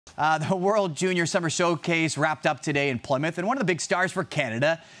The World Junior Summer Showcase wrapped up today in Plymouth, and one of the big stars for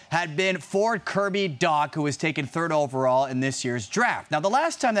Canada had been forward Kirby Dach, who was taken 3rd overall in this year's draft. Now, the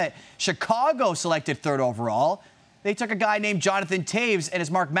last time that Chicago selected 3rd overall, they took a guy named Jonathan Toews, and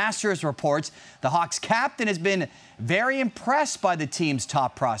as Mark Masters reports, the Hawks captain has been very impressed by the team's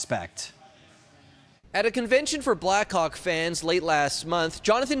top prospect. At a convention for Blackhawk fans late last month,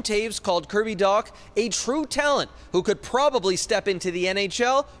 Jonathan Toews called Kirby Dach a true talent who could probably step into the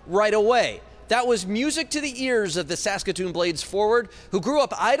NHL right away. That was music to the ears of the Saskatoon Blades forward, who grew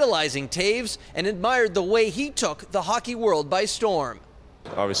up idolizing Toews and admired the way he took the hockey world by storm.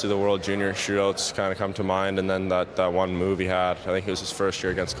 Obviously the World Junior shootouts kind of come to mind, and then that one move he had, I think it was his first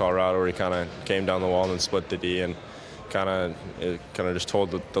year against Colorado, where he kind of came down the wall and split the D, and kind of just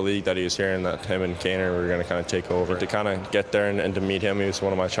told the league that he was here and that him and Kaner were going to kind of take over. To kind of get there and to meet him, he was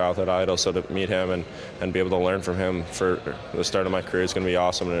one of my childhood idols, so to meet him and be able to learn from him for the start of my career is going to be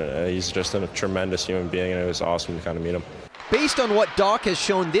awesome. And he's just a tremendous human being, and it was awesome to kind of meet him. Based on what Dach has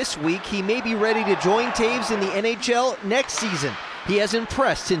shown this week, he may be ready to join Toews in the NHL next season. He has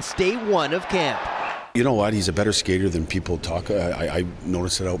impressed since day one of camp. You know what? He's a better skater than people talk. I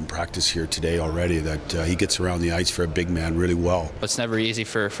noticed it out in practice here today already that he gets around the ice for a big man really well. It's never easy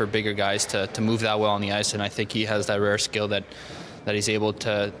for bigger guys to move that well on the ice, and I think he has that rare skill that he's able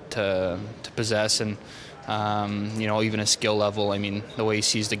to possess, and you know, even a skill level. I mean, the way he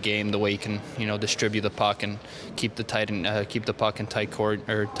sees the game, the way he can distribute the puck and keep the puck in tight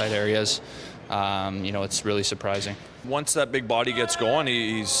areas. You know, it's really surprising. Once that big body gets going,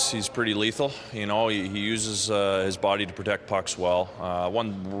 he's pretty lethal. You know, he uses his body to protect pucks well.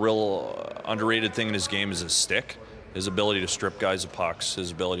 One real underrated thing in his game is his stick. His ability to strip guys of pucks, his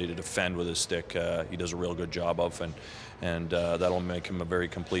ability to defend with his stick, he does a real good job of, and that'll make him a very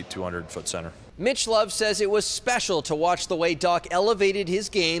complete 200-foot center. Mitch Love says it was special to watch the way Dach elevated his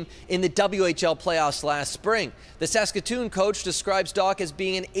game in the WHL playoffs last spring. The Saskatoon coach describes Dach as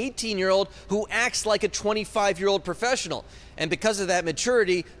being an 18-year-old who acts like a 25-year-old professional. And because of that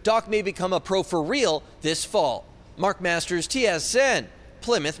maturity, Dach may become a pro for real this fall. Mark Masters, TSN,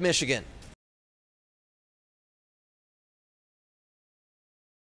 Plymouth, Michigan.